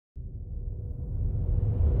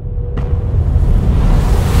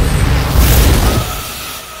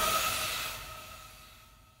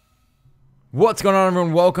What's going on,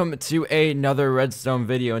 everyone? Welcome to another Redstone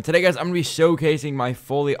video. And today, guys, I'm going to be showcasing my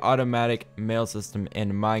fully automatic mail system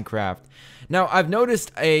in Minecraft. Now, I've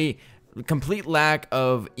noticed a complete lack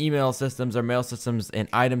of email systems or mail systems and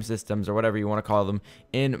item systems or whatever you want to call them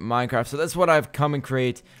in Minecraft. So that's what I've come and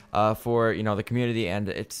create for the community,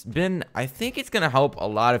 and I think it's gonna help a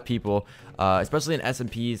lot of people, especially in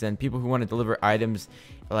SMPs and people who want to deliver items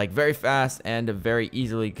like very fast and very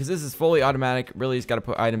easily, because this is fully automatic. Really, it's got to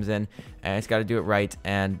put items in and it's got to do it right.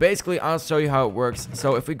 And basically, I'll show you how it works.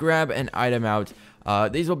 So if we grab an item out,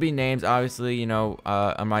 these will be names, obviously,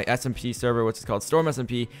 on my SMP server, which is called Storm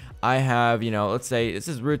SMP. I have, let's say this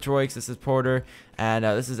is Rootroix, this is Porter, and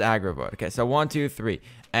this is Agravoid. Okay, so 1, 2, 3.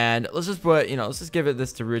 And let's just put, let's just give it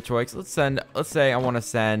this to Rootroix. Let's say I want to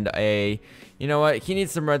send you know what, he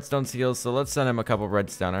needs some redstone seals, so let's send him a couple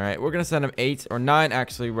redstone. All right, we're going to send him 8 or 9,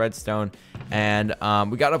 actually, redstone. And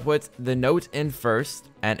we got to put the note in first,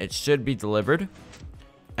 and it should be delivered.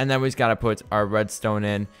 And then we just got to put our redstone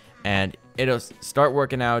in, and it'll start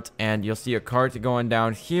working out, and you'll see a cart going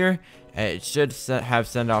down here. It should have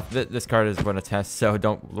sent off. This cart is going to test, so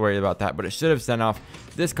don't worry about that, but it should have sent off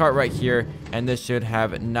this cart right here, and this should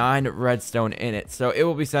have 9 redstone in it. So it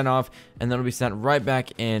will be sent off, and then it'll be sent right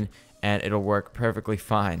back in, and it'll work perfectly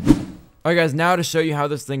fine. Alright, guys, now to show you how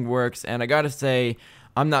this thing works, and I gotta say,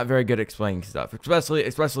 I'm not very good at explaining stuff,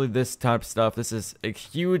 especially this type of stuff. This is a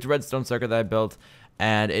huge redstone circuit that I built,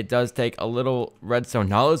 and it does take a little redstone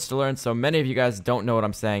knowledge to learn, so many of you guys don't know what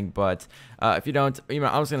I'm saying. But if you don't, I'm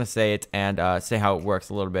just going to say it and say how it works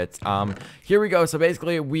a little bit. Here we go. So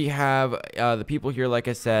basically, we have the people here, like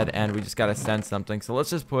I said, and we just got to send something. So let's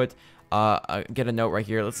just put, get a note right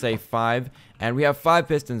here. Let's say 5, and we have 5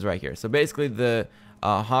 pistons right here. So basically, the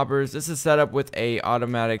hoppers, this is set up with a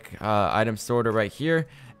automatic item sorter right here.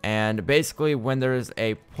 And basically, when there's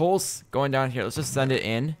a pulse going down here, let's just send it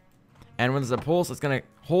in. And when there's a pulse, it's going to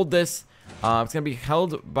hold this. It's going to be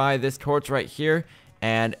held by this torch right here.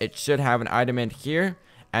 And it should have an item in here.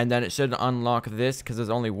 And then it should unlock this, because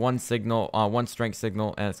there's only one signal, one strength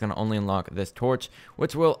signal. And it's going to only unlock this torch,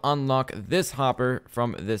 which will unlock this hopper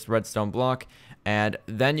from this redstone block. And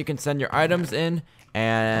then you can send your items in.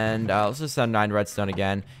 And let's just send 9 redstone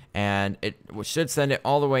again. And it should send it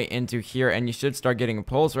all the way into here, and you should start getting a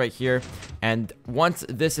pulse right here. And once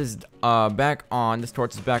this is back on, this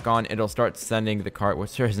torch is back on, it'll start sending the cart,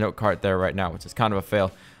 which there is no cart there right now, which is kind of a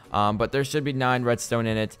fail. But there should be 9 redstone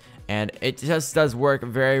in it, and it just does work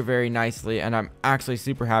very, very nicely, and I'm actually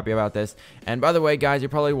super happy about this. And by the way, guys, you're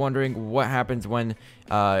probably wondering what happens when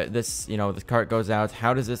this cart goes out.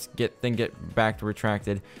 How does this thing get back to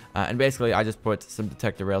retracted? And basically, I just put some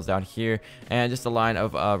detector rails down here, and just a line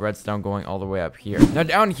of redstone going all the way up here. Now,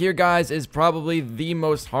 down here, guys, is probably the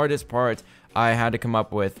most hardest part I had to come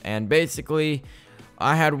up with, and basically,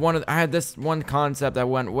 I had this one concept that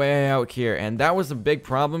went way out here, and that was a big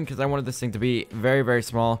problem because I wanted this thing to be very, very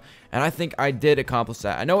small, and I think I did accomplish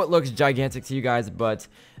that. I know it looks gigantic to you guys, but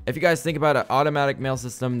if you guys think about an automatic mail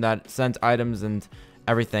system that sends items and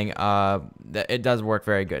everything, it does work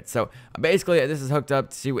very good. So basically, this is hooked up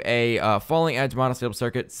to a falling edge monostable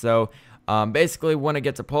circuit. So basically, when it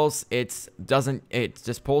gets a pulse, it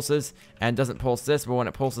just pulses and doesn't pulse this, but when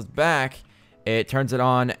it pulses back, it turns it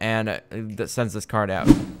on and sends this card out.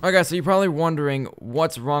 Alright, guys, so you're probably wondering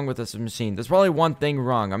what's wrong with this machine. There's probably one thing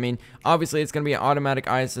wrong. I mean, obviously it's going to be an automatic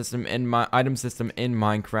item system in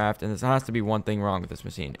Minecraft, and there has to be one thing wrong with this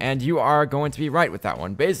machine. And you are going to be right with that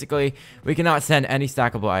one. Basically, we cannot send any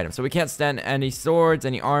stackable items. So we can't send any swords,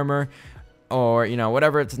 any armor, or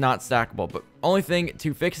whatever it's not stackable. But only thing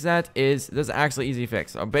to fix that is there's an actually easy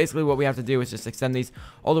fix. So basically what we have to do is just extend these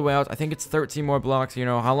all the way out. I think it's 13 more blocks,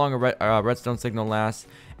 how long a redstone signal lasts,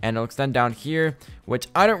 and it'll extend down here, which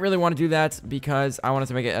I don't really want to do that because I wanted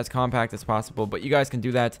to make it as compact as possible. But you guys can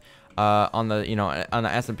do that on the on the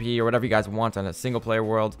SMP or whatever you guys want on a single player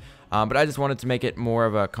world. But I just wanted to make it more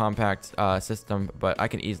of a compact system, but I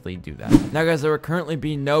can easily do that. Now, guys, there will currently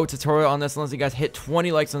be no tutorial on this unless you guys hit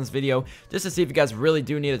 20 likes on this video, just to see if you guys really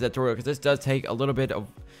do need a tutorial, because this does take a little bit of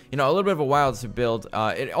a while to build.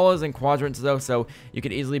 It all is in quadrants though, so you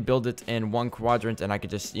could easily build it in one quadrant, and I could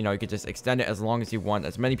just you could just extend it as long as you want,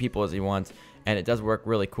 as many people as you want, and it does work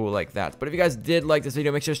really cool like that. But if you guys did like this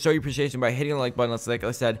video, make sure to show your appreciation by hitting the like button. Like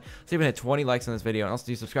I said, let's even hit 20 likes on this video, and also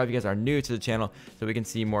do subscribe if you guys are new to the channel, so we can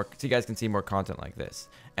see more, so you guys can see more content like this.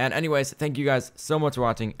 And anyways, thank you guys so much for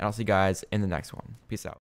watching, and I'll see you guys in the next one. Peace out.